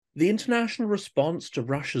The international response to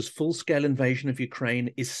Russia's full-scale invasion of Ukraine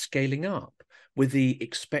is scaling up, with the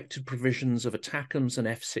expected provisions of ATACMS and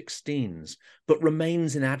F-16s, but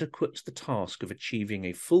remains inadequate to the task of achieving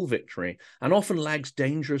a full victory and often lags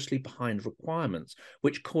dangerously behind requirements,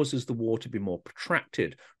 which causes the war to be more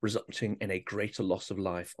protracted, resulting in a greater loss of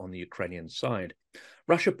life on the Ukrainian side.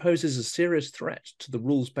 Russia poses a serious threat to the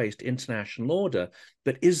rules-based international order,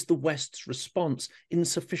 but is the West's response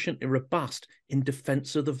insufficiently robust in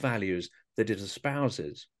defense of the values that it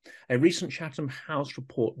espouses? A recent Chatham House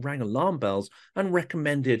report rang alarm bells and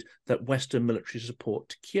recommended that Western military support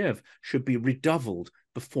to Kiev should be redoubled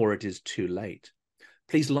before it is too late.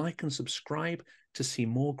 Please like and subscribe to see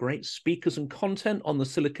more great speakers and content on the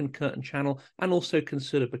Silicon Curtain channel, and also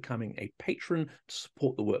consider becoming a patron to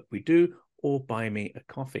support the work we do, or buy me a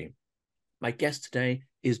coffee. My guest today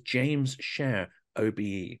is James Sherr,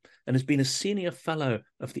 OBE, and has been a senior fellow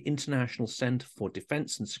of the International Centre for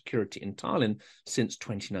Defence and Security in Tallinn since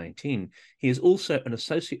 2019. He is also an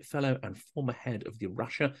associate fellow and former head of the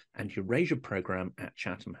Russia and Eurasia programme at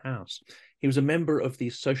Chatham House. He was a member of the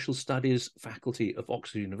Social Studies faculty of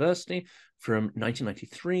Oxford University from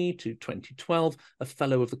 1993 to 2012, a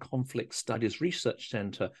fellow of the Conflict Studies Research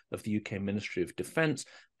Centre of the UK Ministry of Defence,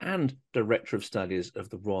 and Director of Studies of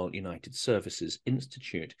the Royal United Services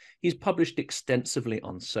Institute. He's published extensively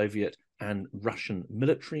on Soviet and Russian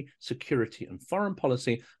military, security and foreign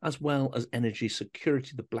policy, as well as energy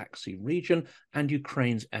security, the Black Sea region, and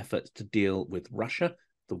Ukraine's efforts to deal with Russia,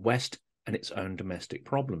 the West, and its own domestic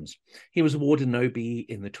problems. He was awarded an OBE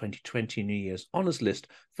in the 2020 New Year's Honours List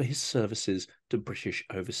for his services to British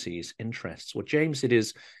overseas interests. Well, James, it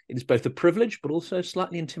is both a privilege but also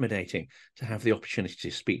slightly intimidating to have the opportunity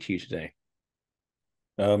to speak to you today.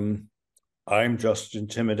 I'm just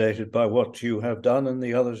intimidated by what you have done and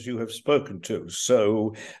the others you have spoken to.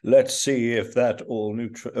 So let's see if that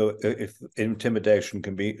if intimidation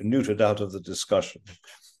can be neutered out of the discussion.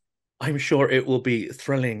 I'm sure it will be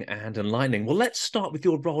thrilling and enlightening. Well, let's start with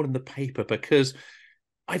your role in the paper, because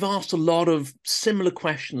I've asked a lot of similar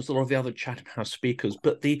questions to a lot of the other Chatham House speakers,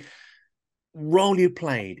 but the role you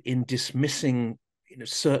played in dismissing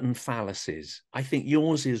certain fallacies, I think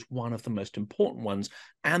yours is one of the most important ones,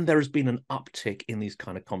 and there has been an uptick in these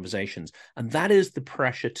kind of conversations, and that is the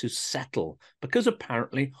pressure to settle, because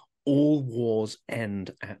apparently all wars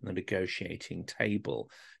end at the negotiating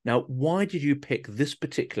table. Now, why did you pick this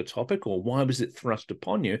particular topic, or why was it thrust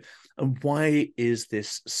upon you, and why is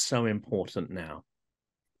this so important now?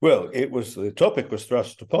 Well, the topic was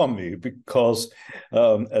thrust upon me because,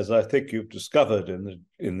 as I think you've discovered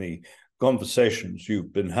in the conversations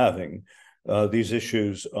you've been having, these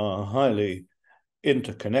issues are highly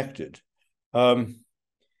interconnected.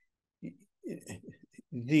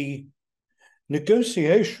 The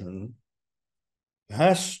negotiation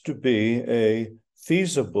has to be a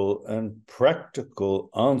feasible and practical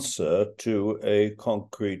answer to a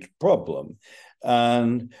concrete problem,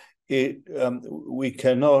 and we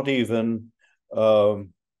cannot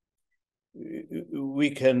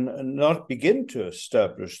begin to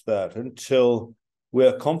establish that until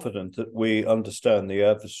we're confident that we understand the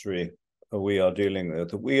adversary we are dealing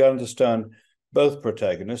with, that we understand both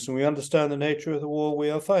protagonists, and we understand the nature of the war we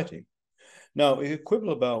are fighting. Now, we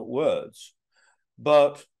quibble about words,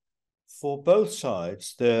 but for both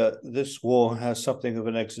sides, this war has something of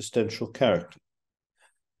an existential character.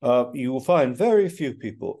 You will find very few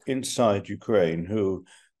people inside Ukraine who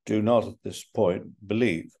do not at this point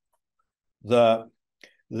believe that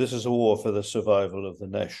this is a war for the survival of the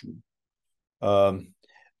nation.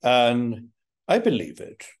 And I believe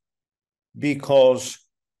it because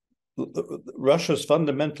Russia's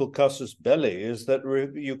fundamental casus belli is that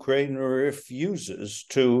Ukraine refuses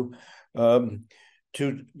to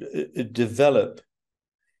develop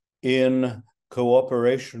in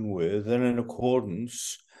cooperation with and in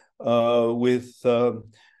accordance with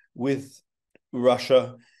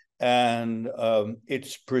Russia and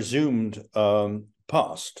its presumed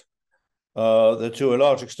past, that to a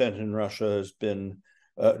large extent in Russia has been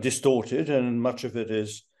distorted, and much of it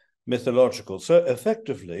is mythological. So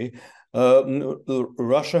effectively,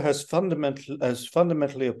 Russia has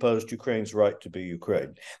fundamentally opposed Ukraine's right to be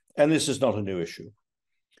Ukraine. And this is not a new issue.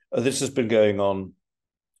 This has been going on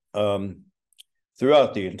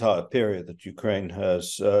throughout the entire period that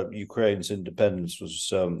Ukraine's independence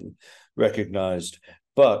was recognized.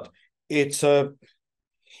 But it's a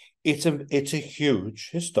huge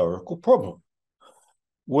historical problem.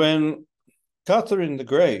 When Catherine the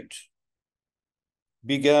Great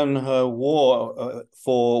began her war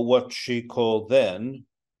for what she called then,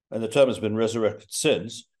 and the term has been resurrected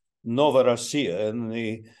since, Novorossiya, in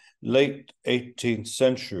the late 18th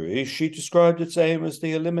century, she described its aim as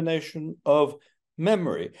the elimination of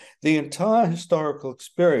memory. The entire historical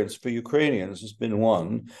experience for Ukrainians has been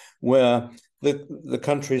one where the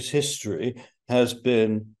country's history has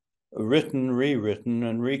been written, rewritten,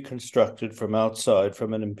 and reconstructed from outside,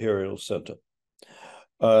 from an imperial center.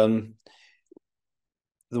 The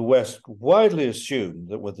West widely assumed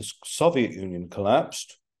that when the Soviet Union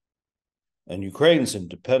collapsed and Ukraine's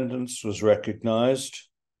independence was recognized,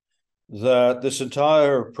 that this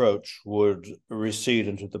entire approach would recede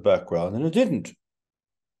into the background, and it didn't.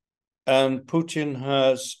 And Putin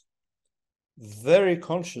has very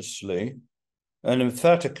consciously and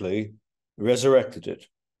emphatically resurrected it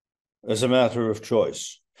as a matter of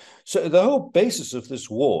choice. So the whole basis of this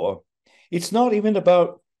war, it's not even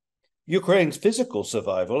about Ukraine's physical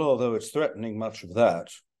survival, although it's threatening much of that,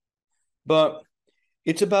 but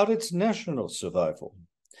it's about its national survival.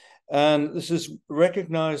 And this is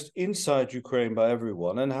recognized inside Ukraine by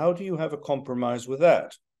everyone. And how do you have a compromise with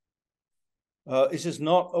that? This is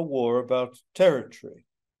not a war about territory.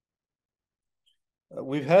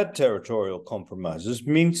 We've had territorial compromises.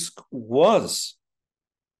 Minsk was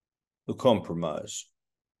the compromise.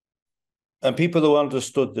 And people who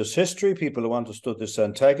understood this history, people who understood this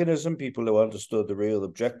antagonism, people who understood the real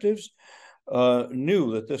objectives,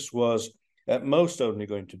 knew that this was at most only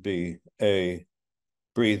going to be a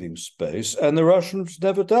breathing space. And the Russians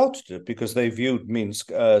never doubted it, because they viewed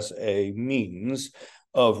Minsk as a means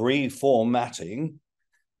of reformatting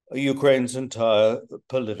Ukraine's entire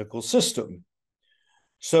political system.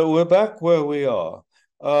 So we're back where we are.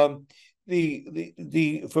 For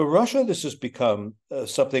Russia, this has become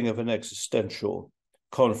something of an existential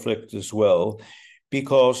conflict as well,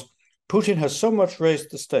 because Putin has so much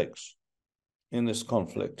raised the stakes in this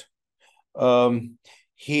conflict. And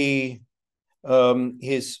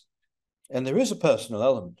there is a personal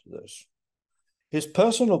element to this. His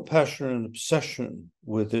personal passion and obsession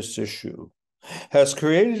with this issue has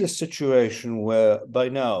created a situation where by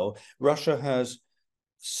now Putin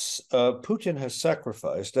has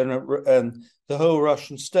sacrificed, and the whole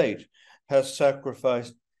Russian state has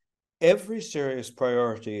sacrificed every serious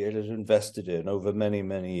priority it had invested in over many,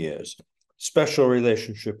 many years. Special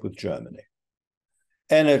relationship with Germany,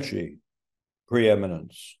 energy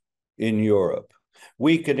preeminence in Europe,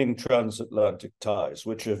 weakening transatlantic ties,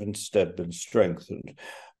 which have instead been strengthened,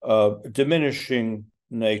 diminishing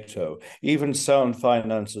NATO, even sound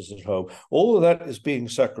finances at home. All of that is being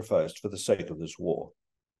sacrificed for the sake of this war.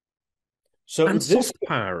 So and soft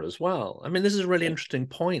power as well. I mean, this is a really interesting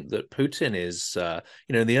point that Putin is,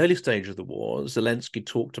 in the early stage of the war, Zelensky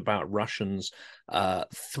talked about Russians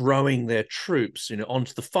throwing their troops,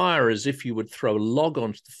 onto the fire as if you would throw a log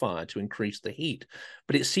onto the fire to increase the heat.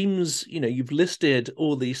 But it seems, you've listed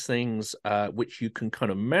all these things which you can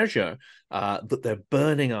kind of measure that they're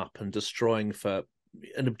burning up and destroying for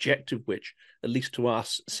an objective which, at least to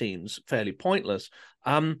us, seems fairly pointless.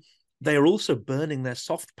 They are also burning their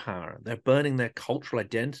soft power. They're burning their cultural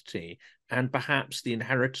identity and perhaps the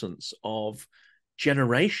inheritance of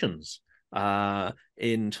generations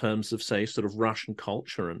in terms of, say, sort of Russian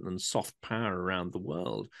culture and soft power around the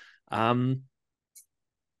world. Who's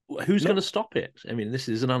going to stop it? I mean, this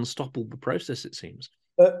is an unstoppable process, it seems.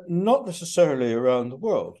 Not necessarily around the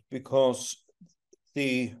world, because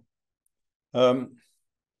this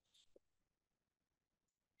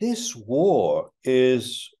war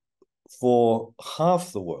is for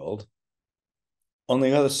half the world on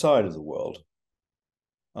the other side of the world.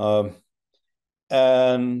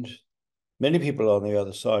 And many people on the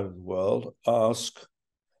other side of the world ask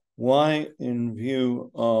why, in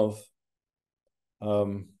view of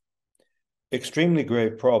extremely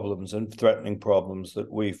grave problems and threatening problems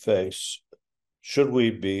that we face, should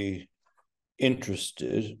we be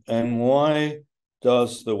interested? And why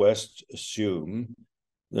does the West assume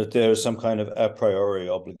that there is some kind of a priori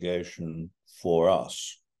obligation for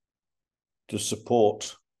us to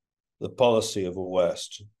support the policy of a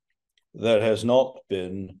West that has not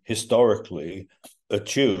been historically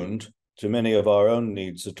attuned to many of our own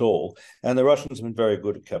needs at all? And the Russians have been very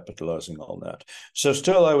good at capitalizing on that. So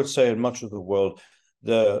still, I would say in much of the world,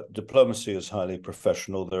 their diplomacy is highly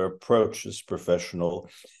professional, their approach is professional.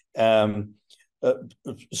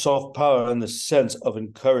 Soft power in the sense of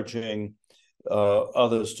encouraging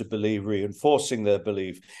others to believe, reinforcing their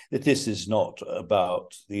belief that this is not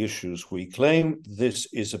about the issues we claim. This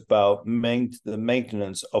is about the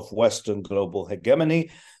maintenance of Western global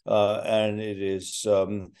hegemony, and it is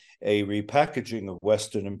a repackaging of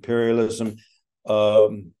Western imperialism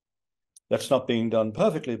That's not being done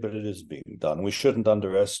perfectly, but it is being done. We shouldn't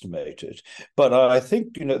underestimate it. But I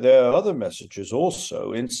think, there are other messages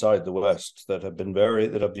also inside the West that are being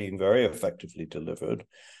very effectively delivered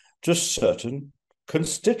to certain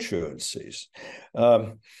constituencies,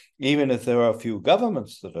 even if there are a few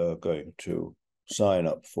governments that are going to sign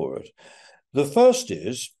up for it. The first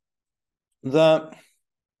is that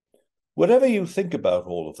whatever you think about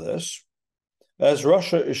all of this, as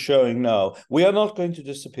Russia is showing now, we are not going to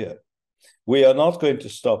disappear. We are not going to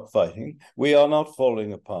stop fighting. We are not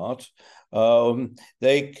falling apart.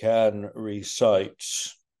 They can recite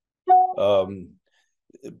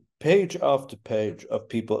page after page of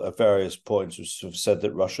people at various points who have said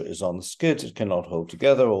that Russia is on the skids, it cannot hold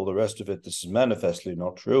together, all the rest of it. This is manifestly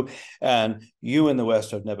not true. And you in the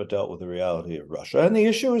West have never dealt with the reality of Russia. And the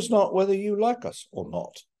issue is not whether you like us or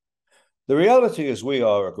not. The reality is we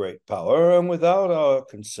are a great power, and without our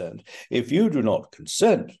consent, if you do not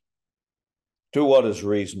consent to what is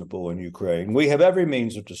reasonable in Ukraine, we have every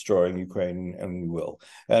means of destroying Ukraine, and we will.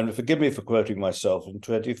 And forgive me for quoting myself, in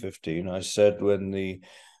 2015, I said when the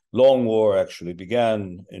long war actually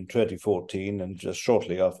began in 2014, and just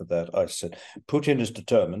shortly after that, I said, Putin is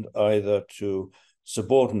determined either to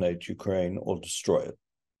subordinate Ukraine or destroy it.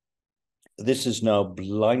 This is now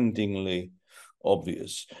blindingly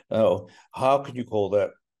obvious. Now, how can you call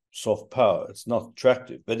that soft power? It's not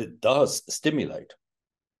attractive, but it does stimulate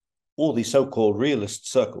all these so-called realist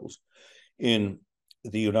circles in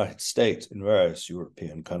the United States, in various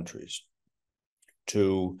European countries,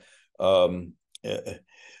 to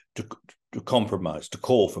compromise, to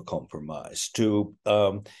call for compromise, to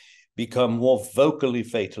become more vocally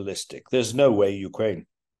fatalistic. There's no way Ukraine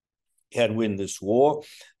can win this war.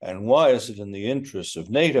 And why is it in the interests of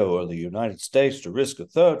NATO or the United States to risk a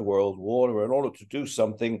third world war in order to do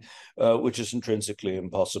something which is intrinsically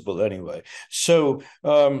impossible anyway? So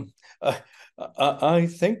I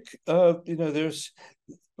think, there's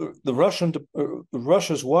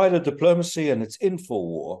Russia's wider diplomacy and its info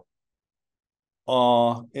war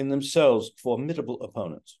are in themselves formidable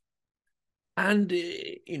opponents. And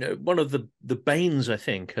one of the banes, I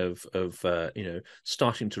think, of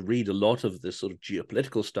starting to read a lot of this sort of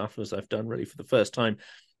geopolitical stuff, as I've done really for the first time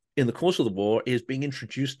in the course of the war, is being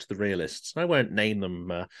introduced to the realists. I won't name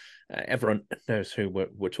them. Everyone knows who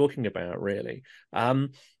we're talking about, really.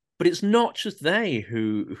 But it's not just they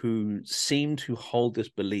who seem to hold this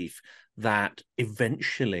belief that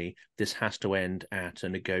eventually this has to end at a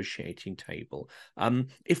negotiating table.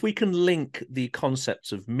 If we can link the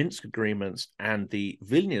concepts of Minsk agreements and the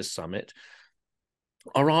Vilnius summit,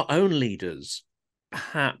 are our own leaders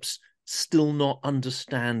perhaps still not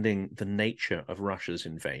understanding the nature of Russia's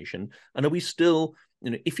invasion? And are we still,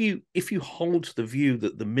 if you hold to the view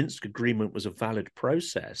that the Minsk agreement was a valid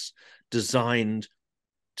process designed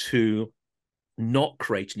to not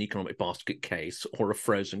create an economic basket case or a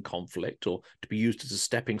frozen conflict or to be used as a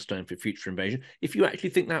stepping stone for future invasion, if you actually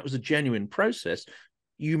think that was a genuine process,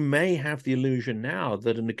 you may have the illusion now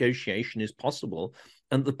that a negotiation is possible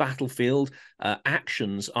and the battlefield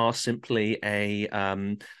actions are simply a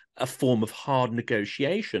form of hard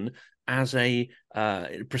negotiation as a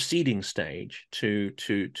preceding stage to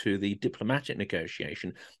the diplomatic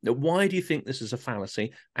negotiation. Now, why do you think this is a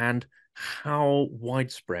fallacy, and how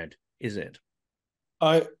widespread is it?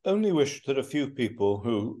 I only wish that a few people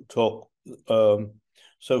who talk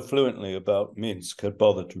so fluently about Minsk had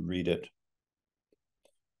bothered to read it.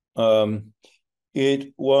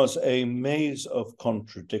 It was a maze of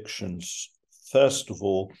contradictions. First of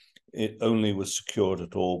all, it only was secured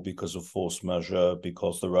at all because of force majeure,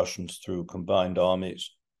 because the Russians threw combined armies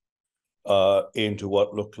into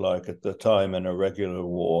what looked like at the time an irregular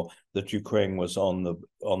war that Ukraine was on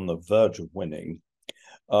the verge of winning.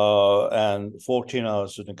 And 14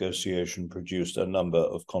 hours of negotiation produced a number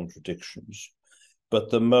of contradictions. But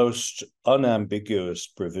the most unambiguous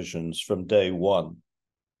provisions from day one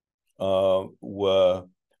were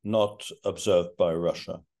not observed by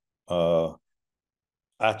Russia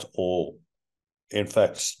at all. In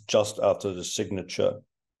fact, just after the signature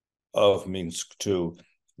of Minsk II,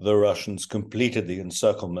 the Russians completed the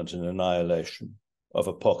encirclement and annihilation of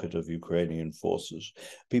a pocket of Ukrainian forces.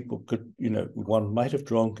 People could, one might have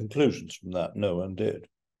drawn conclusions from that. No one did.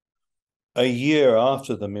 A year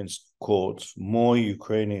after the Minsk Accords, more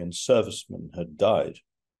Ukrainian servicemen had died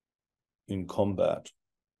in combat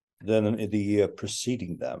than in the year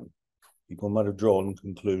preceding them. People might have drawn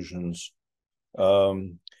conclusions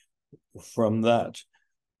from that.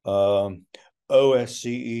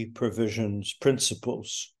 OSCE provisions,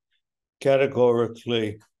 principles,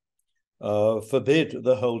 categorically forbid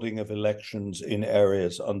the holding of elections in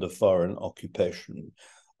areas under foreign occupation.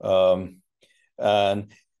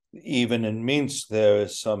 And even in Minsk, there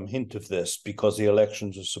is some hint of this because the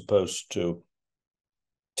elections are supposed to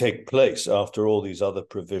take place after all these other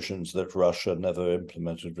provisions that Russia never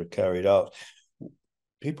implemented were carried out.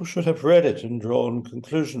 People should have read it and drawn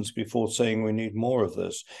conclusions before saying we need more of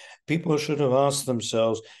this. People should have asked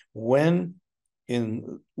themselves where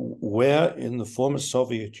in the former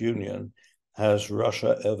Soviet Union has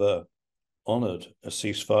Russia ever honored a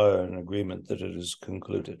ceasefire and agreement that it has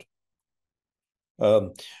concluded?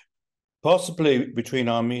 Possibly between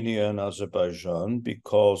Armenia and Azerbaijan,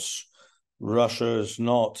 because Russia is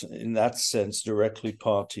not, in that sense, directly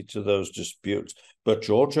party to those disputes. But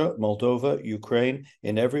Georgia, Moldova, Ukraine,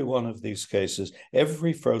 in every one of these cases,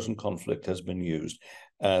 every frozen conflict has been used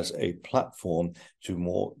as a platform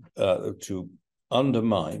to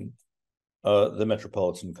undermine the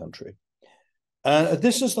metropolitan country. And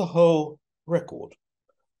this is the whole record.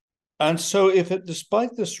 And so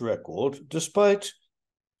despite this record, despite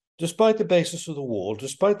the basis of the war,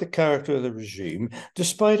 despite the character of the regime,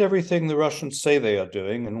 despite everything the Russians say they are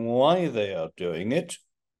doing and why they are doing it,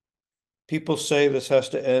 people say this has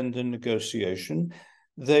to end in negotiation.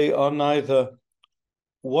 They are neither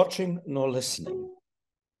watching nor listening.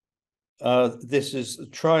 This is a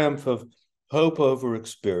triumph of hope over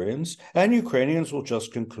experience, and Ukrainians will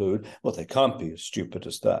just conclude, well, they can't be as stupid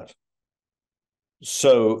as that.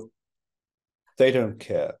 So they don't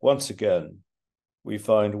care. Once again, we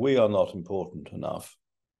find we are not important enough.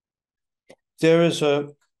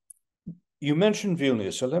 You mentioned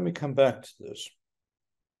Vilnius, so let me come back to this.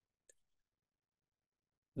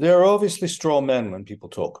 There are obviously straw men when people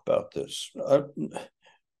talk about this.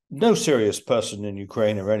 No serious person in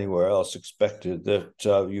Ukraine or anywhere else expected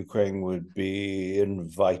that Ukraine would be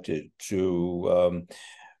invited to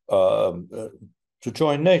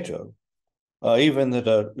join NATO, even that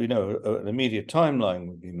an immediate timeline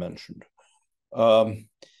would be mentioned.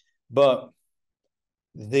 But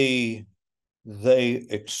they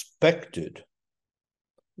expected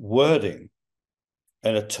wording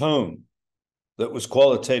and a tone that was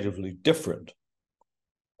qualitatively different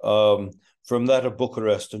from that of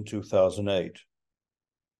Bucharest in 2008.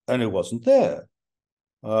 And it wasn't there.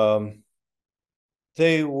 The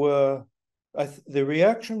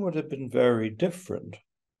reaction would have been very different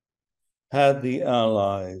had the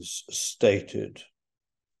Allies stated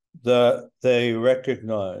that they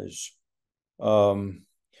recognize and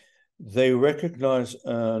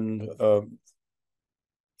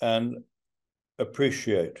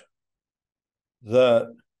appreciate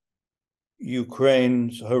that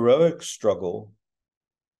Ukraine's heroic struggle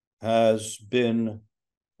is being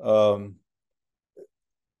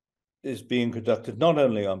conducted not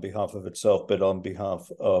only on behalf of itself, but on behalf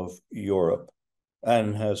of Europe,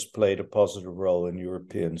 and has played a positive role in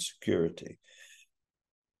European security.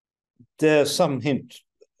 There's some hint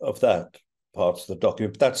of that part of the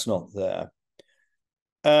document, but that's not there.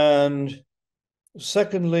 And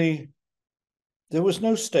secondly, there was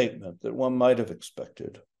no statement that one might have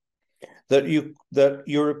expected that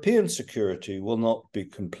European security will not be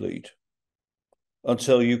complete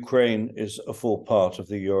until Ukraine is a full part of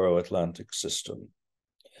the Euro-Atlantic system.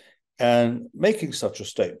 And making such a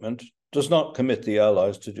statement does not commit the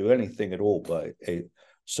Allies to do anything at all by a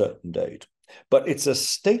certain date, but it's a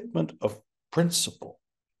statement of principle.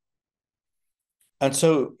 And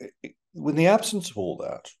so, in the absence of all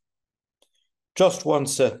that, just one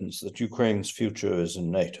sentence that Ukraine's future is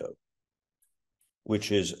in NATO,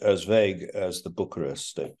 which is as vague as the Bucharest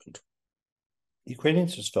statement.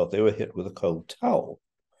 Ukrainians just felt they were hit with a cold towel.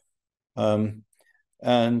 But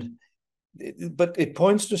it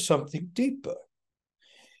points to something deeper.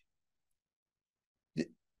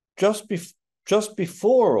 Just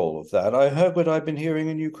before all of that, I heard what I've been hearing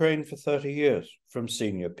in Ukraine for 30 years from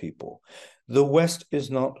senior people. The West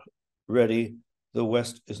is not ready. The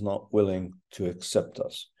West is not willing to accept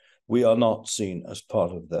us. We are not seen as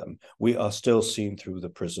part of them. We are still seen through the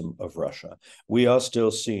prism of Russia. We are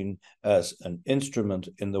still seen as an instrument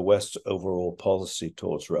in the West's overall policy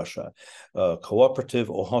towards Russia.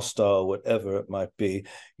 Cooperative or hostile, whatever it might be,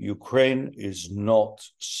 Ukraine is not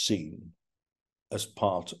seen as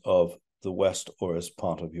part of the West or as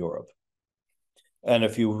part of Europe. And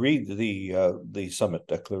if you read the summit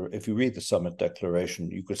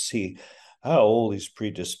declaration, you could see how all these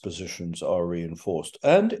predispositions are reinforced.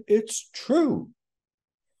 And it's true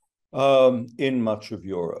in much of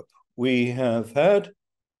Europe. We have had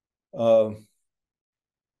a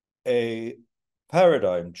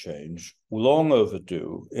paradigm change, long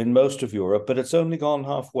overdue in most of Europe, but it's only gone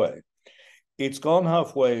halfway. It's gone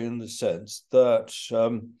halfway in the sense that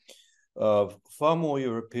far more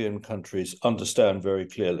European countries understand very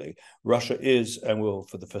clearly Russia is and will,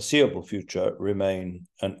 for the foreseeable future, remain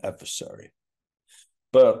an adversary.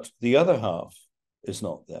 But the other half is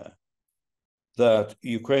not there. That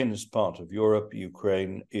Ukraine is part of Europe.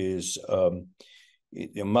 Ukraine is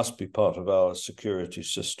it must be part of our security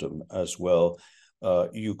system as well.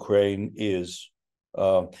 Ukraine is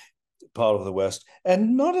part of the West,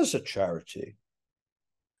 and not as a charity,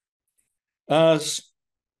 as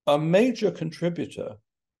a major contributor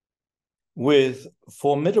with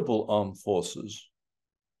formidable armed forces,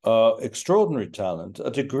 extraordinary talent, a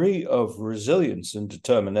degree of resilience and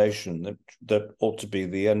determination that ought to be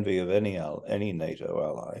the envy of any NATO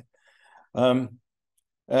ally,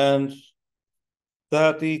 and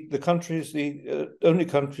that the countries, the only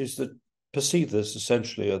countries that perceive this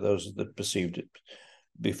essentially are those that perceived it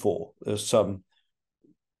before. There's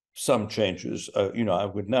some changes.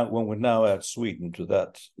 One would now add Sweden to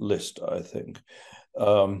that list, I think.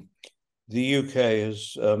 The UK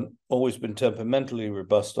has always been temperamentally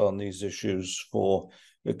robust on these issues for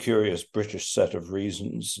a curious British set of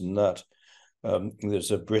reasons, and that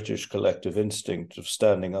there's a British collective instinct of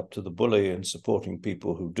standing up to the bully and supporting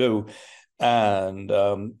people who do. And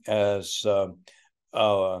as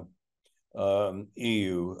our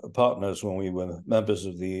EU partners, when we were members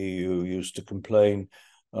of the EU, used to complain,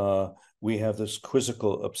 we have this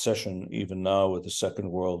quizzical obsession even now with the Second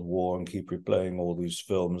World War and keep replaying all these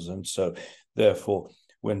films. And so therefore,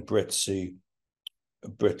 when Brits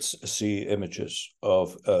see images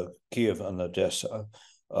of Kiev and Odessa,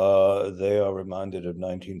 they are reminded of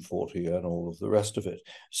 1940 and all of the rest of it.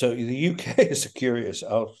 So the UK is a curious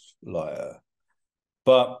outlier,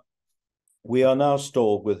 but we are now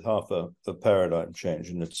stalled with half a paradigm change,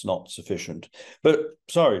 and it's not sufficient. But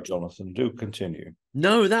sorry, Jonathan, do continue.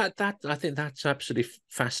 No, that I think that's absolutely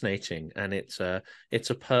fascinating, and it's a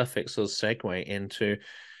perfect sort of segue into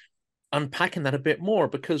unpacking that a bit more,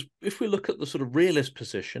 because if we look at the sort of realist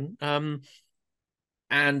position,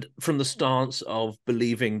 and from the stance of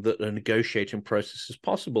believing that a negotiating process is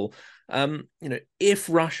possible, if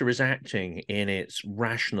Russia is acting in its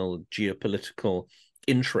rational geopolitical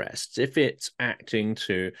interests, if it's acting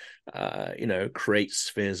to, create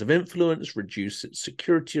spheres of influence, reduce its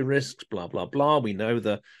security risks, blah, blah, blah. We know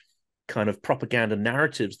the kind of propaganda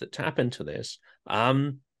narratives that tap into this.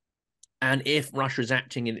 And if Russia is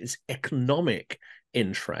acting in its economic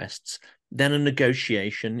interests, then a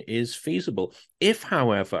negotiation is feasible. If,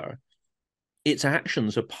 however, its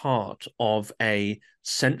actions are part of a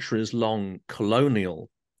centuries-long colonial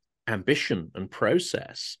ambition and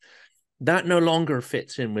process, that no longer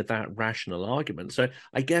fits in with that rational argument. So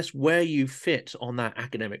I guess where you fit on that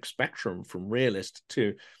academic spectrum from realist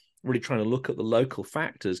to really trying to look at the local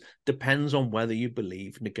factors depends on whether you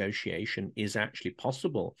believe negotiation is actually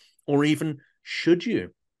possible, or even should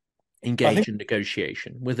you engage in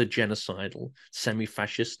negotiation with a genocidal,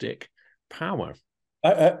 semi-fascistic power.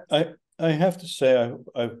 I have to say,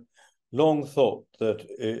 I've long thought that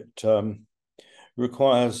it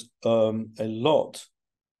requires a lot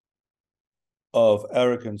of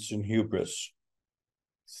arrogance and hubris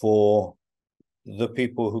for the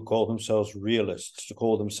people who call themselves realists to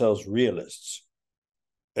call themselves realists,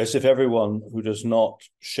 as if everyone who does not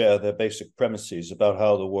share their basic premises about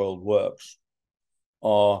how the world works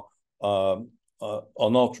are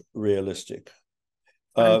not realistic.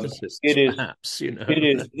 Fantasists, it is perhaps, It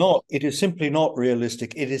is not. It is simply not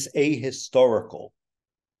realistic. It is ahistorical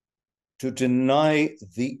to deny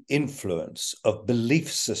the influence of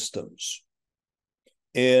belief systems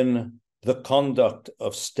in the conduct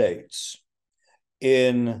of states,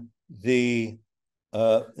 in the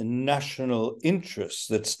national interests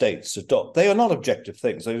that states adopt. They are not objective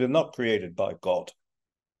things. They are not created by God.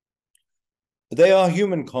 They are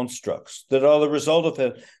human constructs that are the result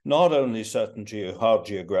of not only certain hard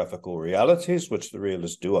geographical realities, which the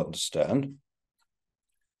realists do understand,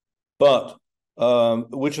 but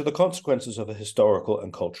which are the consequences of a historical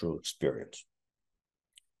and cultural experience.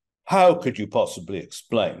 How could you possibly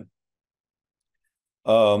explain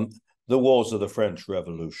the wars of the French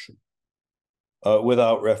Revolution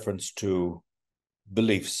without reference to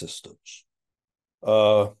belief systems?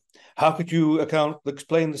 How could you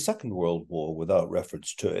explain the Second World War without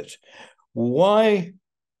reference to it? Why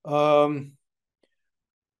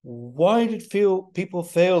did people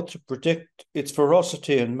fail to predict its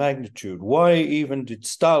ferocity and magnitude? Why even did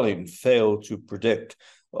Stalin fail to predict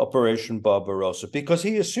Operation Barbarossa? Because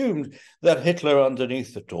he assumed that Hitler,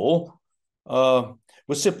 underneath it all,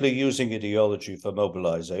 was simply using ideology for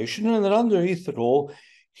mobilization, and that underneath it all,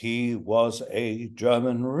 He was a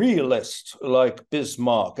German realist like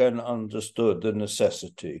Bismarck and understood the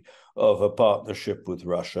necessity of a partnership with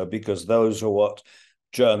Russia because those are what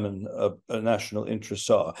German national interests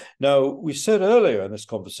are. Now, we said earlier in this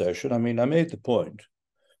conversation, I made the point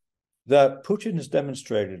that Putin has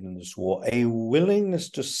demonstrated in this war a willingness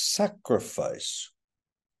to sacrifice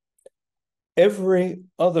every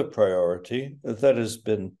other priority that has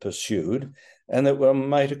been pursued and that one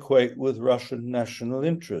might equate with Russian national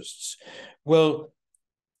interests. Well,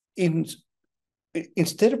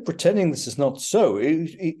 instead of pretending this is not so,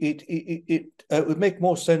 it would make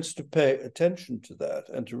more sense to pay attention to that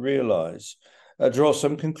and to realize, draw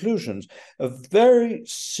some conclusions. A very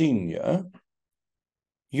senior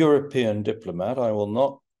European diplomat, I will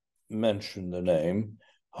not mention the name,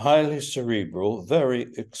 highly cerebral, very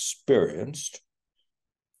experienced,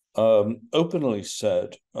 openly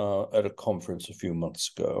said at a conference a few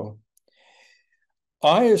months ago,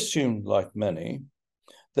 I assumed, like many,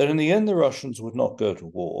 that in the end the Russians would not go to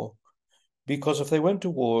war because if they went to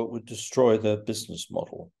war, it would destroy their business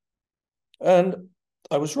model. And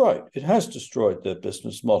I was right. It has destroyed their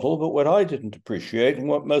business model. But what I didn't appreciate, and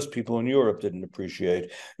what most people in Europe didn't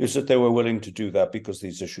appreciate, is that they were willing to do that because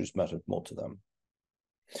these issues mattered more to them.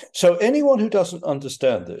 So anyone who doesn't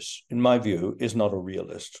understand this, in my view, is not a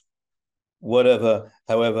realist,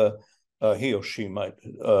 however he or she might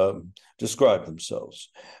describe themselves.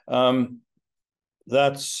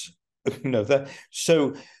 That's, that.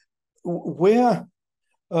 So where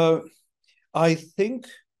I think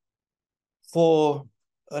for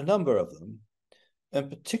a number of them, and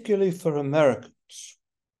particularly for Americans,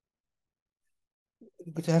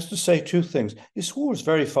 it has to say two things. This war is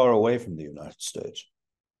very far away from the United States.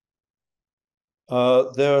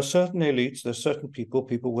 There are certain elites, there are certain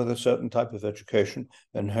people with a certain type of education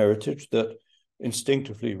and heritage that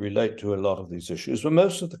instinctively relate to a lot of these issues, but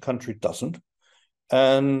most of the country doesn't.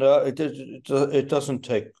 And it doesn't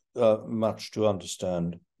take much to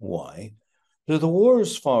understand why. So the war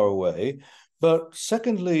is far away. But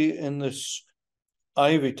secondly, in this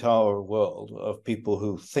ivory tower world of people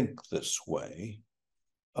who think this way,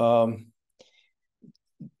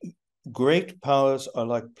 great powers are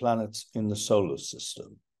like planets in the solar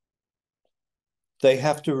system. They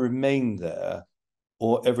have to remain there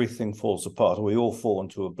or everything falls apart, or we all fall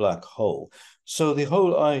into a black hole. So the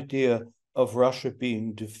whole idea of Russia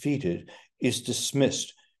being defeated is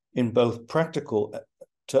dismissed in both practical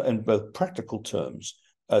terms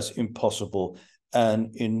as impossible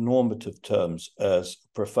and in normative terms as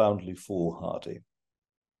profoundly foolhardy.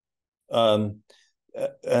 And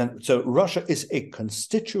so Russia is a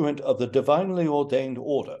constituent of the divinely ordained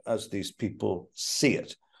order, as these people see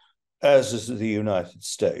it, as is the United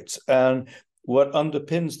States. And what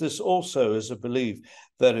underpins this also is a belief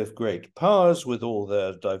that if great powers, with all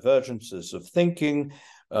their divergences of thinking,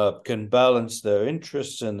 can balance their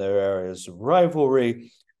interests in their areas of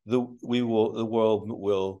rivalry, the world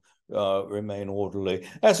will remain orderly,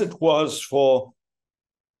 as it was for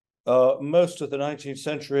most of the 19th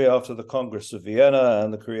century after the Congress of Vienna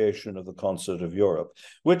and the creation of the Concert of Europe,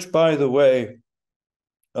 which, by the way,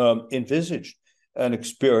 envisaged and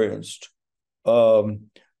experienced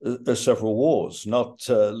several wars, not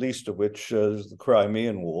least of which is the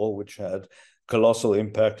Crimean War, which had colossal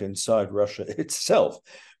impact inside Russia itself.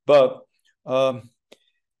 But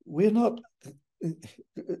we're not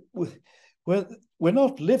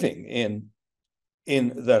living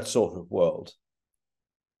in that sort of world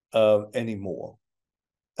anymore.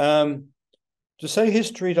 To say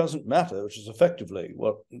history doesn't matter, which is effectively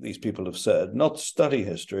what these people have said, not to study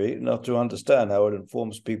history, not to understand how it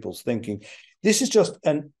informs people's thinking. This is just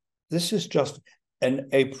an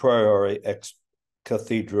a priori ex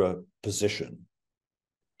cathedra position.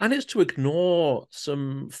 And it's to ignore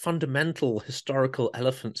some fundamental historical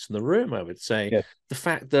elephants in the room, I would say. Yes. The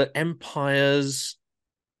fact that empires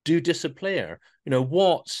do disappear.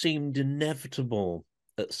 What seemed inevitable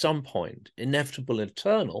at some point, inevitable and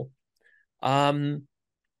eternal,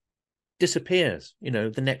 disappears.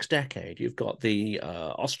 The next decade. You've got the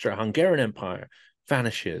Austro-Hungarian Empire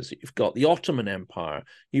vanishes. You've got the Ottoman Empire.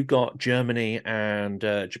 You've got Germany and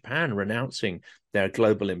Japan renouncing their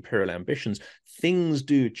global imperial ambitions. Things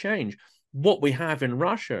do change. What we have in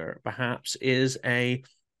Russia, perhaps, is a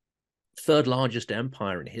third largest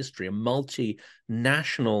empire in history, a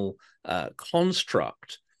multinational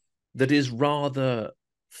construct that is rather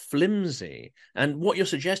flimsy. And what you're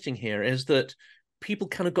suggesting here is that people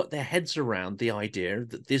kind of got their heads around the idea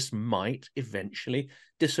that this might eventually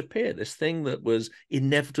disappear. This thing that was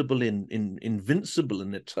inevitable, invincible,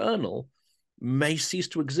 and eternal may cease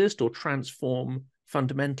to exist or transform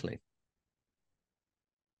fundamentally.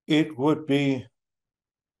 it would be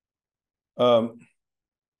the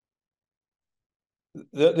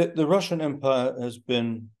Russian Empire has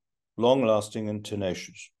been long-lasting and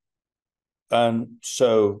tenacious. And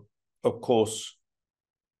so, of course,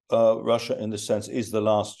 Russia, in this sense, is the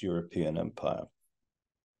last European empire.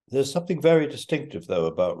 There's something very distinctive, though,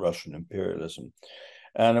 about Russian imperialism.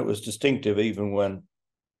 And it was distinctive even when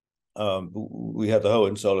we had the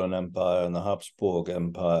Hohenzollern Empire and the Habsburg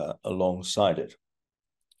Empire alongside it.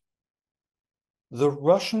 The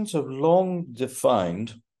Russians have long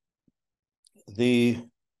defined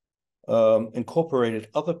incorporated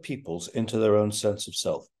other peoples into their own sense of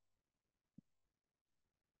self.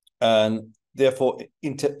 And therefore,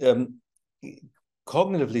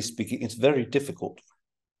 cognitively speaking, it's been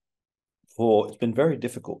very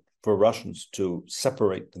difficult for Russians to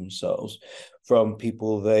separate themselves from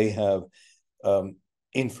people they have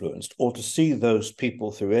influenced, or to see those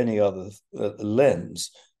people through any other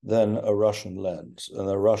lens than a Russian lens, and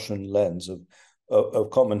a Russian lens of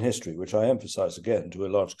common history, which I emphasize again to a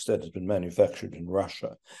large extent has been manufactured in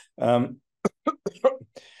Russia.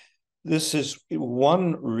 This is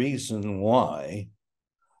one reason why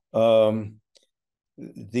the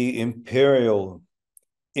imperial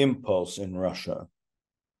impulse in Russia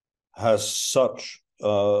has such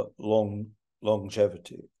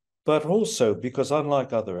longevity, but also because,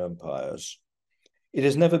 unlike other empires, it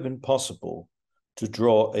has never been possible to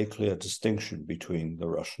draw a clear distinction between the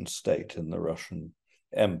Russian state and the Russian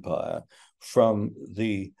empire from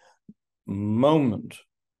the moment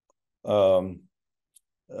the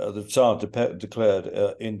Tsar declared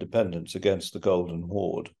independence against the Golden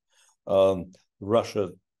Horde. Russia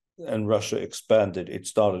expanded. It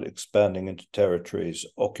started expanding into territories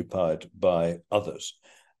occupied by others.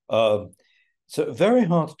 So very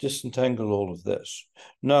hard to disentangle all of this.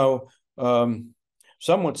 Now,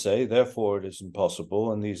 some would say, therefore, it is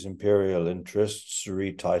impossible, and these imperial interests,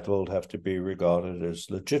 retitled, have to be regarded as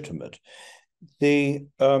legitimate.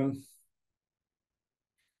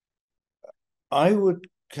 I would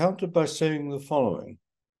counter by saying the following.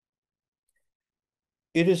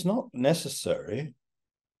 It is not necessary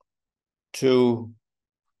to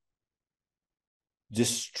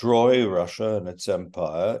destroy Russia and its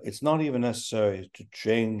empire. It's not even necessary to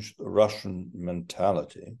change the Russian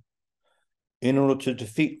mentality in order to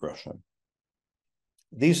defeat Russia.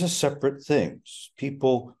 These are separate things.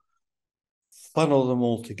 People funnel them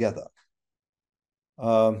all together.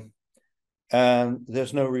 And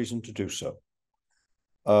there's no reason to do so.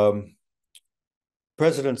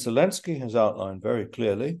 President Zelensky has outlined very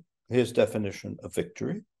clearly his definition of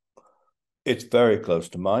victory. It's very close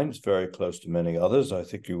to mine. It's very close to many others. I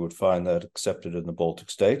think you would find that accepted in the Baltic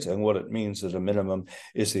states. And what it means at a minimum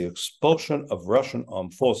is the expulsion of Russian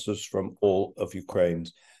armed forces from all of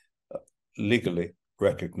Ukraine's legally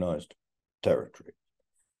recognized territory.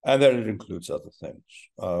 And then it includes other things,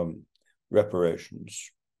 reparations,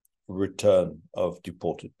 return of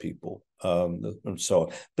deported people, and so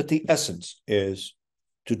on. But the essence is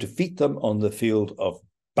to defeat them on the field of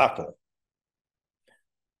battle.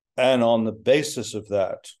 And on the basis of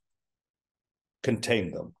that,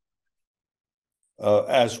 contain them,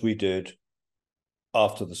 as we did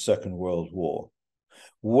after the Second World War.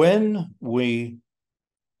 When we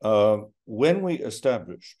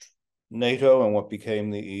established NATO and what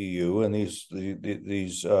became the EU, and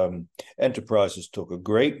these enterprises took a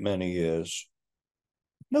great many years,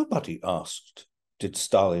 nobody asked, did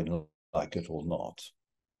Stalin like it or not?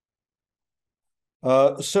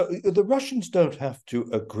 So the Russians don't have to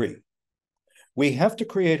agree. We have to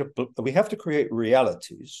create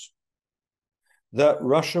realities that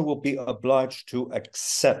Russia will be obliged to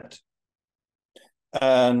accept.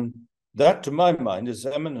 And that, to my mind, is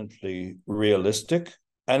eminently realistic,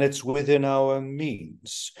 and it's within our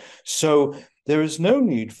means. So there is no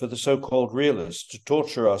need for the so-called realists to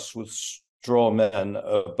torture us with straw men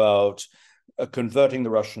about converting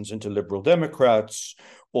the Russians into liberal Democrats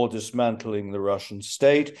or dismantling the Russian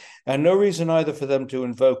state, and no reason either for them to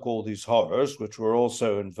invoke all these horrors, which were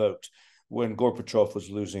also invoked when Gorbachev was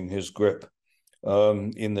losing his grip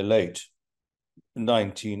in the late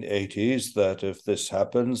 1980s, that if this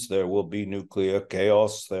happens, there will be nuclear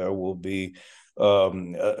chaos, there will be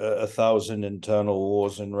 1,000 internal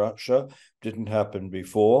wars in Russia. Didn't happen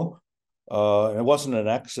before. It wasn't an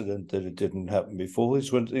accident that it didn't happen before.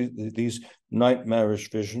 These nightmarish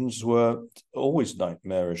visions were always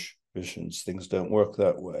nightmarish visions. Things don't work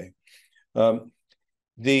that way.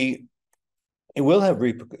 It will have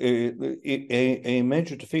a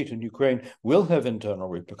major defeat in Ukraine will have internal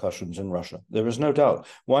repercussions in Russia. There is no doubt.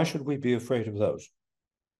 Why should we be afraid of those?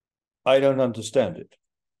 I don't understand it.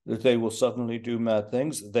 that they will suddenly do mad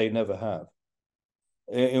things. They never have.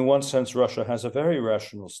 In one sense, Russia has a very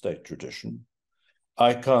rational state tradition.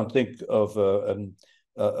 I can't think of an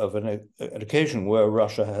occasion where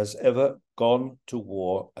Russia has ever gone to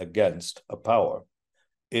war against a power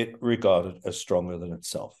it regarded as stronger than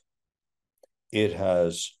itself. It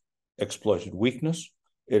has exploited weakness.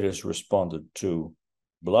 It has responded to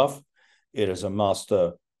bluff. It is a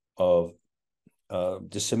master of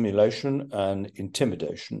dissimulation and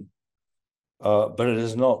intimidation. But it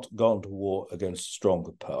has not gone to war against a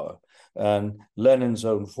stronger power. And Lenin's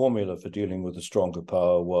own formula for dealing with a stronger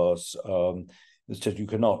power was that you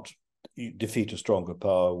cannot defeat a stronger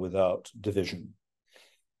power without division.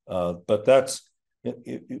 But that's,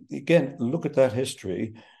 again, look at that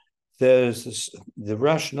history. There's this, the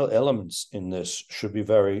rational elements in this should be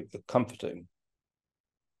very comforting.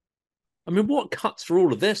 I mean, what cuts for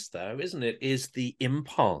all of this, though, isn't it, is the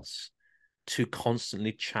impulse to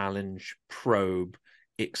constantly challenge, probe,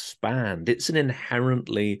 expand. It's an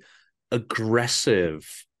inherently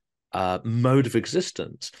aggressive mode of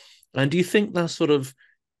existence. And do you think that sort of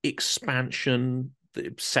expansion, the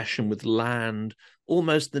obsession with land,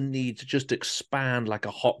 almost the need to just expand like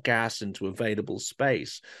a hot gas into available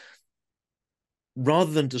space,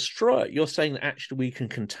 rather than destroy it, you're saying that actually we can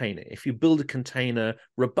contain it. If you build a container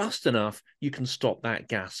robust enough, you can stop that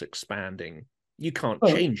gas expanding. You can't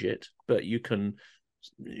change it, but you can,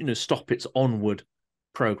 stop its onward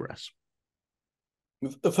progress.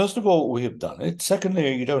 First of all, we have done it.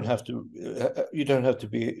 Secondly, you don't have to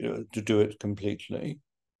be to do it completely.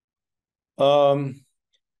 But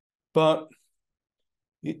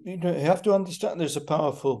you have to understand there's a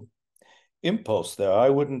powerful impulse there. I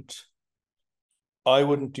wouldn't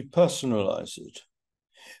depersonalize it.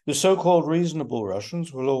 The so-called reasonable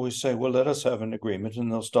Russians will always say, well, let us have an agreement,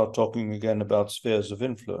 and they'll start talking again about spheres of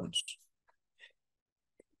influence.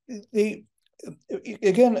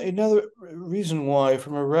 Again, another reason why,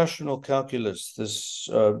 from a rational calculus, this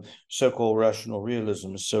so-called rational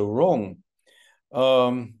realism is so wrong.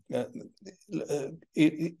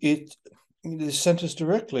 It centers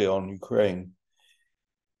directly on Ukraine.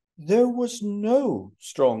 There was no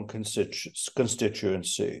strong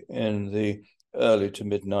constituency in the early to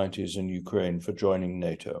mid-90s in Ukraine for joining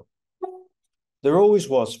NATO. There always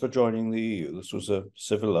was for joining the EU. This was a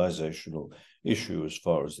civilizational issue as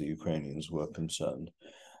far as the Ukrainians were concerned.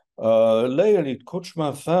 Leonid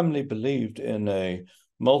Kuchma firmly believed in a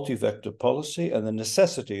multi-vector policy and the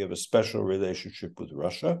necessity of a special relationship with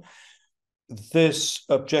Russia. This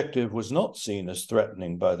objective was not seen as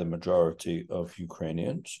threatening by the majority of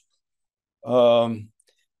Ukrainians.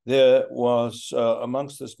 There was,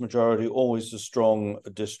 amongst this majority, always a strong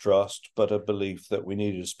distrust, but a belief that we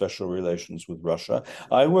needed special relations with Russia.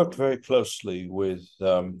 I worked very closely with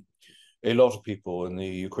a lot of people in the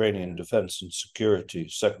Ukrainian defense and security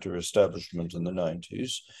sector establishment in the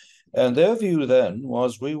 90s. And their view then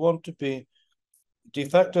was we want to be de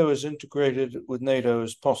facto as integrated with NATO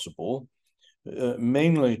as possible,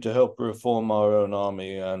 mainly to help reform our own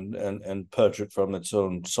army and purge it from its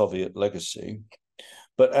own Soviet legacy.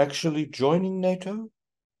 But actually joining NATO,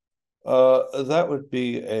 that would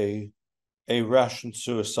be a rash and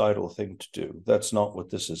suicidal thing to do. That's not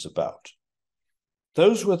what this is about.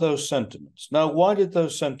 Those were those sentiments. Now, why did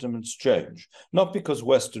those sentiments change? Not because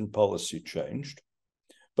Western policy changed,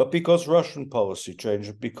 but because Russian policy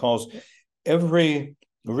changed, because every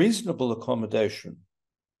reasonable accommodation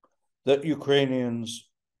that Ukrainians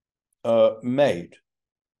made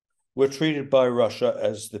were treated by Russia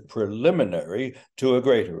as the preliminary to a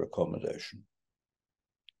greater accommodation.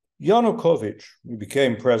 Yanukovych, who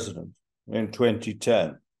became president in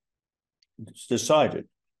 2010, decided,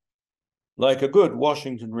 like a good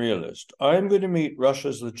Washington realist, I'm going to meet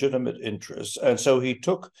Russia's legitimate interests. And so he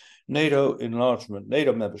took NATO enlargement,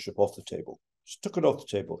 NATO membership off the table, just took it off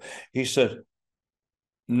the table. He said,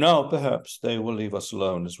 now perhaps they will leave us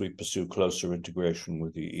alone as we pursue closer integration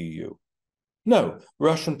with the EU. No,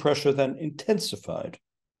 Russian pressure then intensified.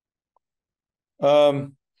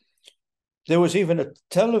 There was even a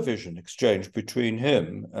television exchange between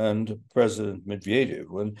him and President Medvedev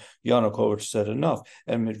when Yanukovych said enough.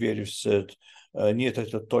 And Medvedev said, "Нет,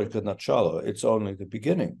 это только начало. It's only the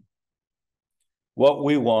beginning. What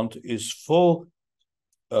we want is full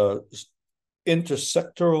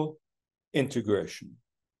intersectoral integration."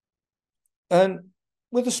 And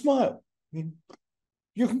with a smile. I mean,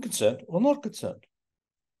 you can consent or not consent.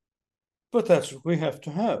 But that's what we have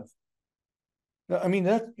to have. I mean,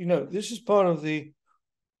 this is part of the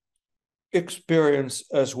experience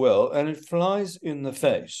as well, and it flies in the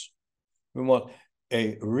face from what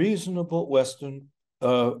a reasonable Western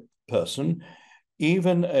person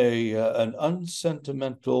even an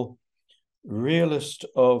unsentimental realist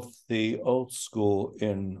of the old school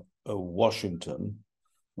in Washington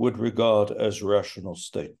would regard as rational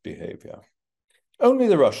state behavior. Only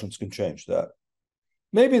the Russians can change that.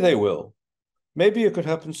 Maybe they will. Maybe it could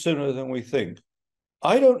happen sooner than we think.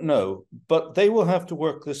 I don't know, but they will have to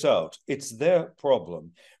work this out. It's their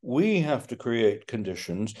problem. We have to create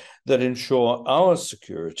conditions that ensure our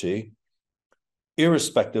security,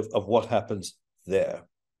 irrespective of what happens there.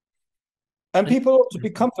 And people ought to be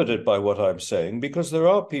comforted by what I'm saying, because there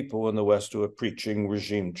are people in the West who are preaching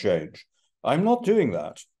regime change. I'm not doing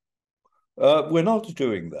that. We're not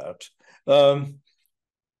doing that.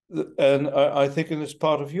 And I think in this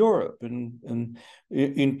part of Europe,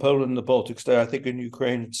 in Poland, the Baltic state, I think in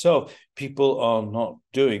Ukraine itself, people are not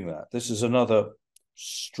doing that. This is another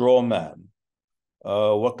straw man.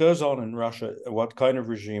 What goes on in Russia, what kind of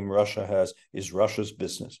regime Russia has, is Russia's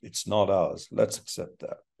business. It's not ours. Let's accept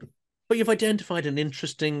that. But you've identified an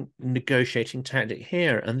interesting negotiating tactic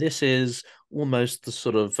here, and this is almost the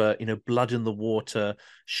sort of blood in the water,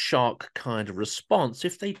 shark kind of response.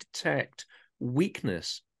 If they detect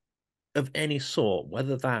weakness of any sort,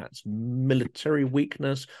 whether that's military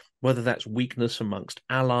weakness, whether that's weakness amongst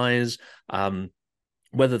allies,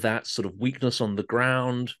 whether that's sort of weakness on the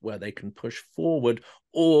ground where they can push forward,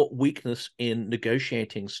 or weakness in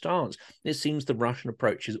negotiating stance. It seems the Russian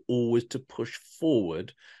approach is always to push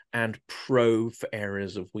forward and probe for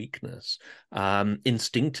areas of weakness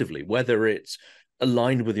instinctively, whether it's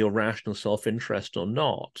aligned with your rational self-interest or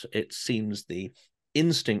not. It seems the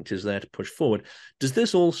instinct is there to push forward. Does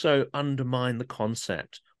this also undermine the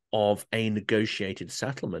concept of a negotiated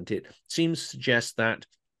settlement? It seems to suggest that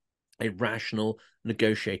a rational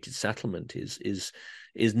negotiated settlement is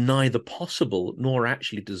neither possible nor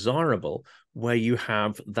actually desirable, where you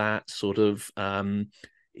have that sort of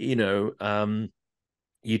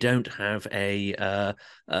you don't have a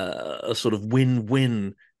sort of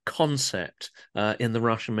win-win concept in the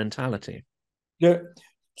Russian mentality. Yeah,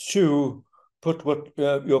 to put what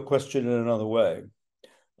your question in another way,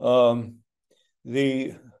 that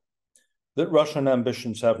Russian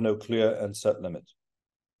ambitions have no clear and set limits.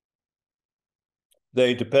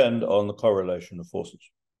 They depend on the correlation of forces.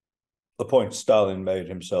 The point Stalin made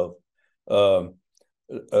himself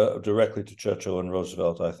directly to Churchill and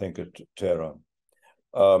Roosevelt, I think, at Tehran.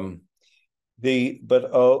 But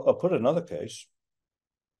I'll put another case,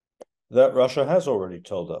 that Russia has already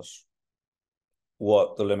told us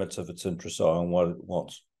what the limits of its interests are and what it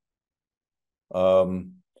wants.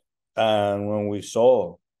 And when we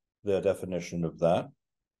saw their definition of that,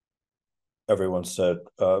 everyone said,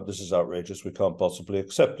 this is outrageous, we can't possibly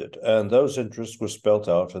accept it. And those interests were spelt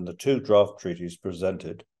out in the two draft treaties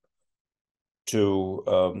presented to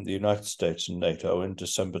the United States and NATO in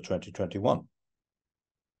December 2021.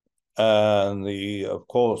 And of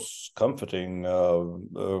course, comforting, the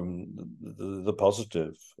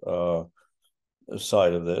positive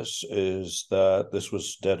side of this is that this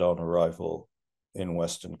was dead on arrival in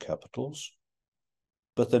Western capitals.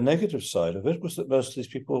 But the negative side of it was that most of these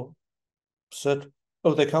people said,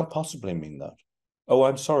 oh, they can't possibly mean that. Oh,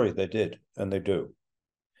 I'm sorry, they did, and they do.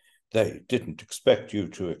 They didn't expect you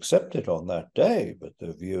to accept it on that day, but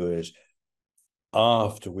the view is,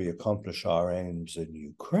 after we accomplish our aims in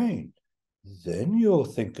Ukraine, then you'll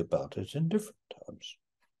think about it in different terms.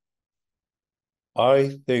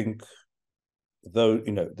 I think, though,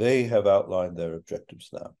 they have outlined their objectives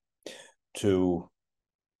now to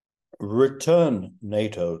return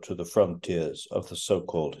NATO to the frontiers of the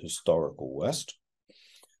so-called historical West.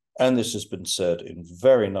 And this has been said in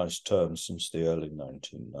very nice terms since the early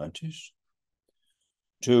 1990s,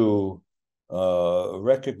 to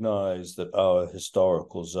recognize that our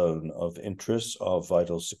historical zone of interests are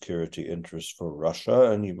vital security interests for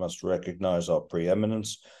Russia, and you must recognize our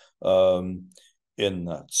preeminence in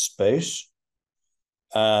that space,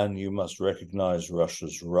 and you must recognize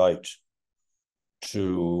Russia's right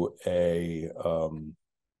to a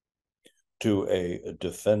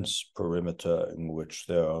defense perimeter in which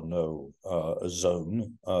there are no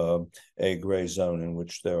a gray zone in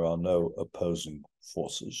which there are no opposing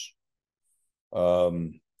forces.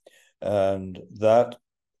 And that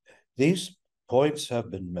these points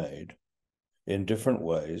have been made in different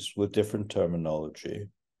ways with different terminology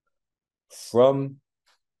from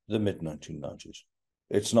the mid-1990s.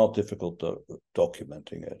 It's not difficult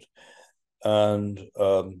documenting it. And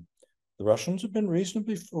the Russians have been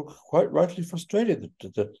reasonably, quite rightly frustrated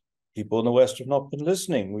that people in the West have not been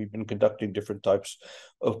listening. We've been conducting different types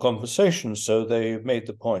of conversations, so they've made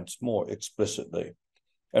the points more explicitly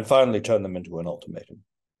and finally turned them into an ultimatum.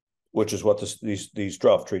 which is what these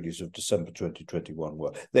draft treaties of December 2021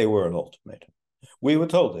 were. They were an ultimatum. We were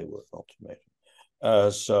told they were an ultimatum.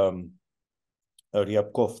 As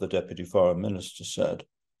Ryabkov, the deputy foreign minister, said,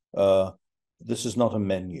 this is not a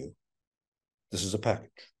menu. This is a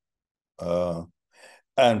package. And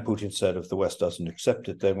Putin said, if the West doesn't accept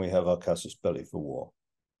it, then we have our casus belli for war.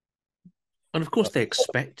 And of course, they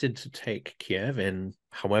expected to take Kiev in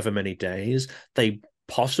however many days. They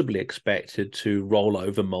possibly expected to roll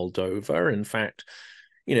over Moldova. In fact,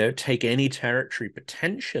 take any territory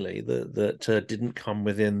potentially that didn't come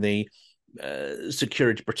within the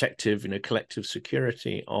security protective, collective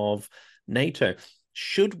security of NATO.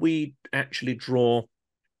 Should we actually draw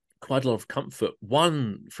quite a lot of comfort,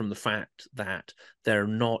 one, from the fact that they're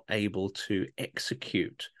not able to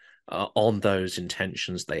execute on those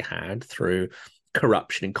intentions they had through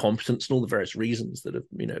corruption, incompetence, and all the various reasons that have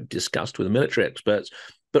discussed with the military experts,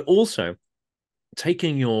 but also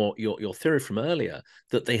taking your theory from earlier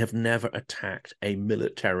that they have never attacked a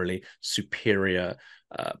militarily superior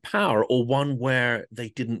power, or one where they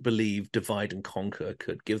didn't believe divide and conquer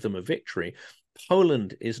could give them a victory.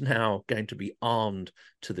 Poland is now going to be armed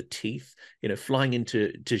to the teeth. Flying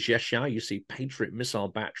into Rzesza, you see Patriot missile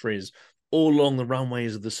batteries all along the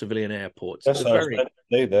runways of the civilian airports. Yes, I spent a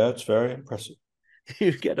day there. It's very impressive.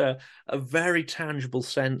 You get a very tangible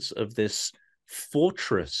sense of this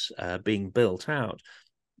fortress being built out.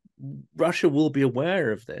 Russia will be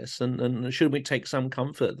aware of this, and should we take some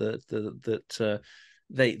comfort that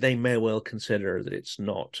they may well consider that it's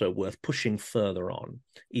not worth pushing further on,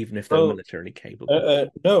 even if they're militarily capable?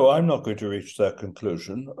 No, I'm not going to reach that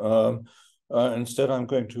conclusion. Instead, I'm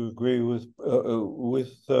going to agree with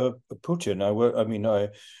Putin.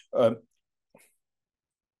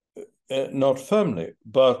 Not firmly,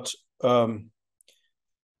 but Putin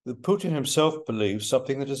himself believes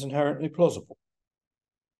something that is inherently plausible,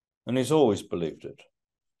 and he's always believed it.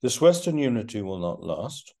 This Western unity will not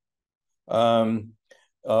last.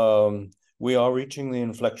 We are reaching the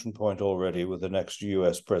inflection point already with the next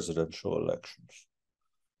US presidential elections.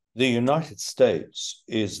 The United States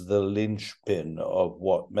is the linchpin of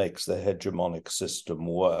what makes the hegemonic system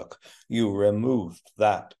work. You remove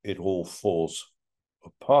that, it all falls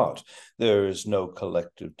apart. There is no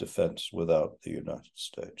collective defense without the United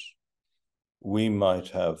States. We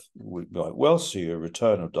might well see a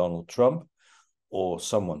return of Donald Trump, or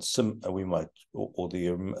someone or the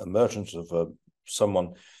emergence of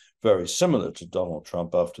someone very similar to Donald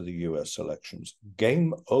Trump after the US elections.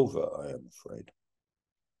 Game over, I am afraid.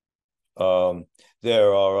 There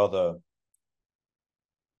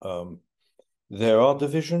are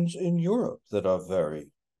divisions in Europe that are very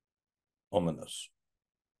ominous.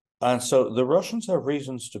 And so the Russians have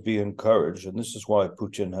reasons to be encouraged, and this is why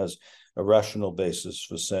Putin has a rational basis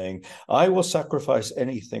for saying, I will sacrifice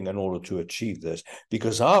anything in order to achieve this,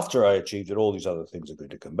 because after I achieved it, all these other things are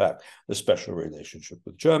going to come back. The special relationship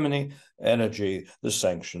with Germany, energy, the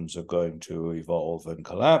sanctions are going to evolve and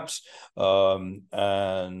collapse,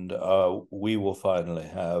 and we will finally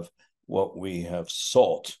have what we have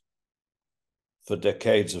sought for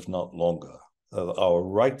decades, if not longer, our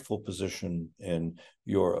rightful position in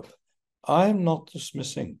Europe. I'm not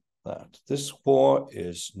dismissing that. This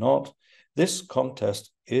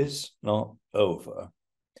contest is not over.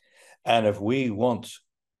 And if we want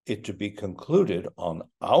it to be concluded on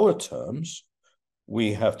our terms,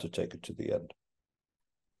 we have to take it to the end.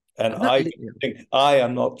 And I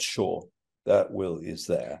am not sure that will is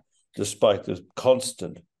there, despite the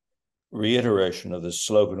constant reiteration of this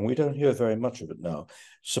slogan. We don't hear very much of it now.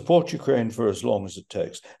 Support Ukraine for as long as it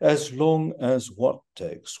takes. As long as what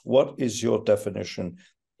takes? What is your definition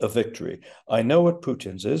of victory? I know what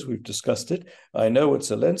Putin's is. We've discussed it. I know what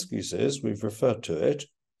Zelensky's is. We've referred to it.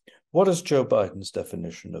 What is Joe Biden's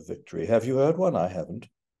definition of victory? Have you heard one? I haven't.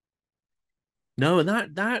 No, and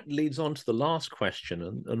that leads on to the last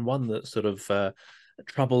question, and one that sort of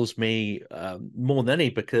troubles me more than any,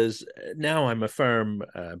 because now I'm a firm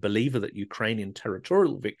believer that Ukrainian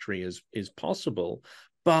territorial victory is possible.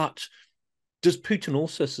 But does Putin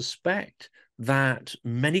also suspect that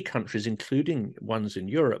many countries, including ones in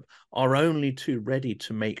Europe, are only too ready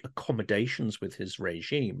to make accommodations with his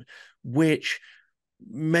regime, which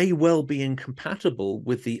may well be incompatible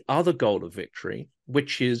with the other goal of victory,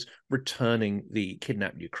 which is returning the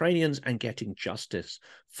kidnapped Ukrainians and getting justice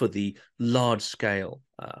for the large-scale,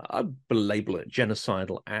 I label it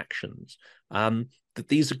genocidal actions, that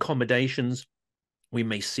these accommodations we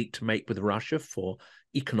may seek to make with Russia for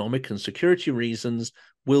economic and security reasons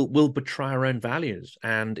will betray our own values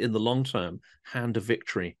and, in the long term, hand a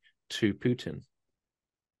victory to Putin.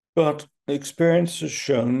 But experience has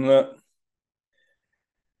shown that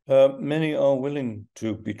Many are willing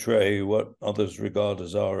to betray what others regard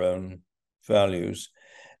as our own values.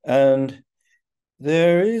 And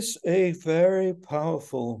there is a very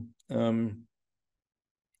powerful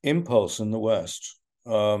impulse in the West,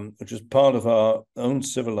 which is part of our own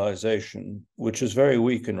civilization, which is very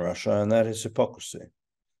weak in Russia, and that is hypocrisy.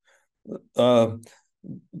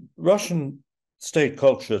 Russian state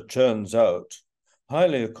culture turns out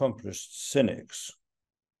highly accomplished cynics,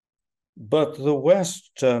 but the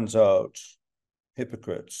West turns out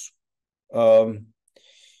hypocrites. The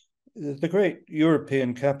great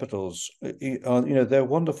European capitals, they're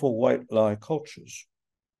wonderful white lie cultures.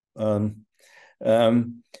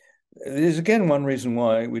 There's again one reason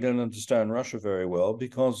why we don't understand Russia very well,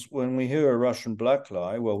 because when we hear a Russian black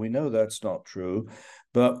lie, well, we know that's not true,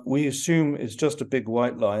 but we assume it's just a big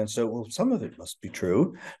white lie, and so, well, some of it must be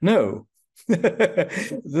true. No.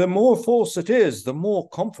 The more false it is, the more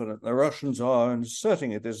confident the Russians are in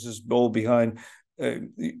asserting it. This is all behind,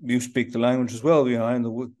 you speak the language as well, behind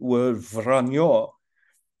the word vranyo.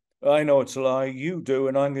 I know it's a lie, you do,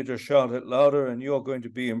 and I'm going to shout it louder, and you're going to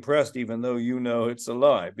be impressed, even though you know it's a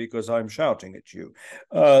lie, because I'm shouting at you.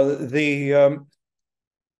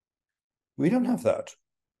 We don't have that.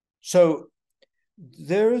 So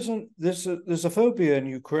there's a phobia in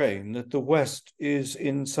Ukraine that the West is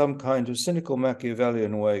in some kind of cynical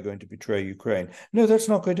Machiavellian way going to betray Ukraine. No, that's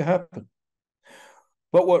not going to happen.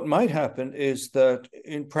 But what might happen is that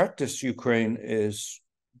in practice, Ukraine is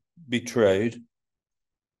betrayed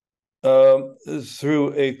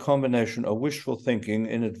through a combination of wishful thinking,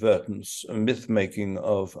 inadvertence, myth making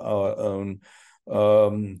of our own,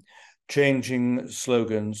 changing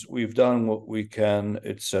slogans. We've done what we can,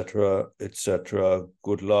 etc., etc.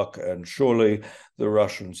 Good luck. And surely the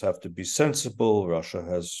Russians have to be sensible. Russia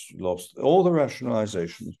has lost all the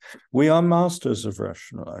rationalizations. We are masters of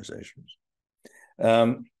rationalizations.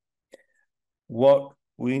 What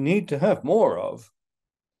we need to have more of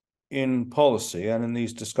in policy and in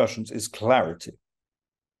these discussions is clarity.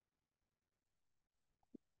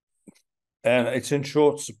 And it's in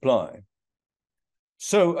short supply.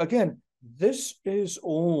 So again, this is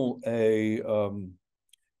all a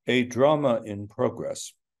drama in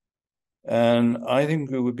progress. And I think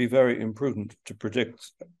it would be very imprudent to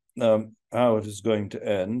predict how it is going to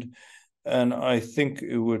end. And I think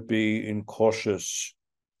it would be incautious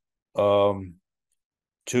to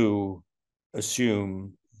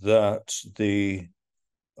assume that the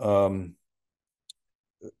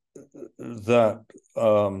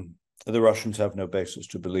Russians have no basis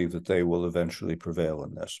to believe that they will eventually prevail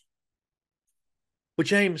in this. Well,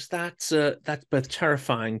 James, that's both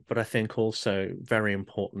terrifying, but I think also very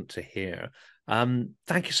important to hear.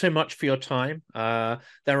 Thank you so much for your time. There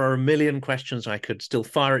are a million questions I could still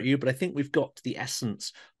fire at you, but I think we've got to the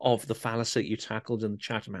essence of the fallacy you tackled in the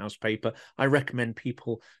Chatham House paper. I recommend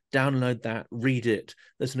people download that, read it.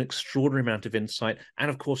 There's an extraordinary amount of insight. And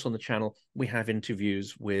of course, on the channel, we have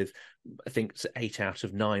interviews with, I think it's 8 out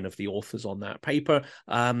of 9 of the authors on that paper.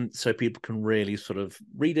 So people can really sort of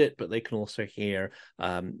read it, but they can also hear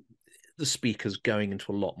the speakers going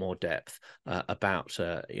into a lot more depth about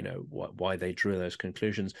why they drew those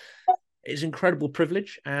conclusions. It's an incredible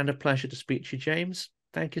privilege and a pleasure to speak to you, James.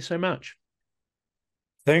 Thank you so much.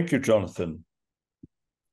 Thank you, Jonathan.